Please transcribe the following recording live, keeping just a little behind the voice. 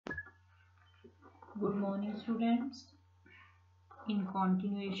Good morning, students. In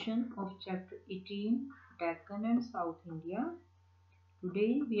continuation of Chapter 18, Deccan and South India,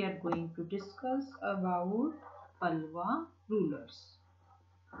 today we are going to discuss about Pallava rulers.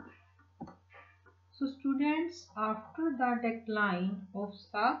 So, students, after the decline of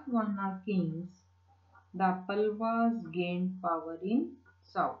Satavahana kings, the Pallavas gained power in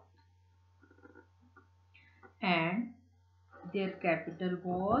south, and their capital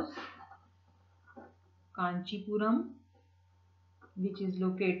was Kanchipuram, which is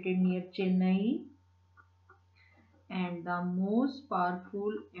located near Chennai, and the most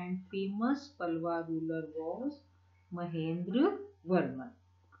powerful and famous Pallava ruler was Mahendra Varman,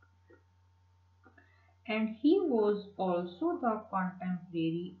 and he was also the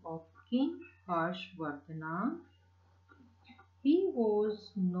contemporary of King Harshvardhana. He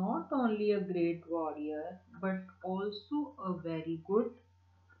was not only a great warrior but also a very good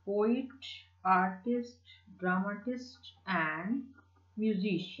poet, artist, dramatist and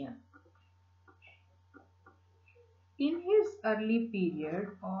musician. In his early period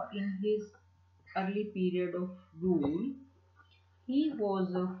of rule, he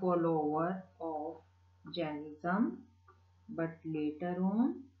was a follower of Jainism, but later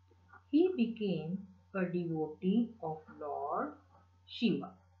on he became a devotee of Lord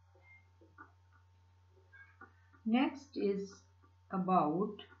Shiva. Next is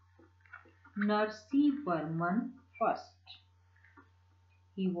about Narsivarman I.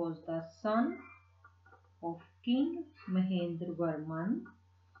 He was the son of King Mahendra Varman,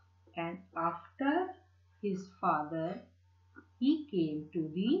 and after his father he came to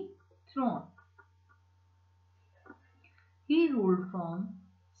the throne. He ruled from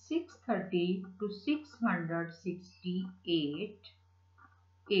 630 to 668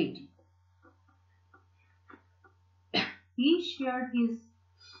 AD. He shared his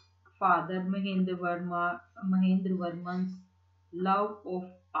father Mahendra Varman's love of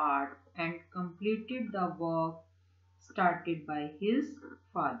art and completed the work started by his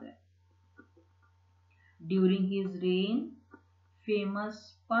father. During his reign,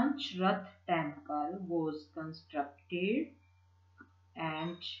 famous Panchrath temple was constructed,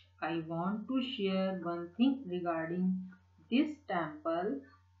 and I want to share one thing regarding this temple.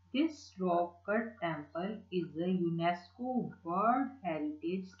 This rock-cut temple is a UNESCO World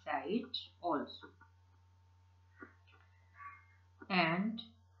Heritage Site also. And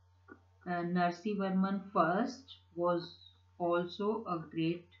Narsivarman I was also a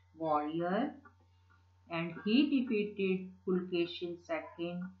great warrior, and he defeated Pulkeshin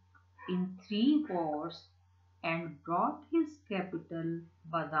II in 3 wars and brought his capital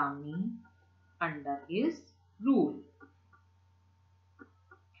Badami under his rule.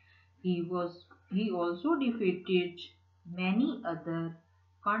 He also defeated many other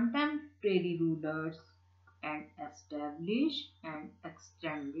contemporary rulers and established and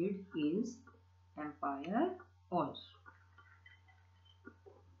extended his empire also.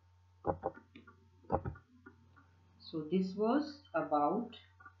 So this was about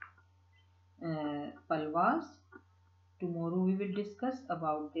Pallavas. Tomorrow we will discuss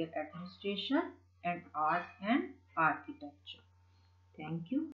about their administration and art and architecture. Thank you.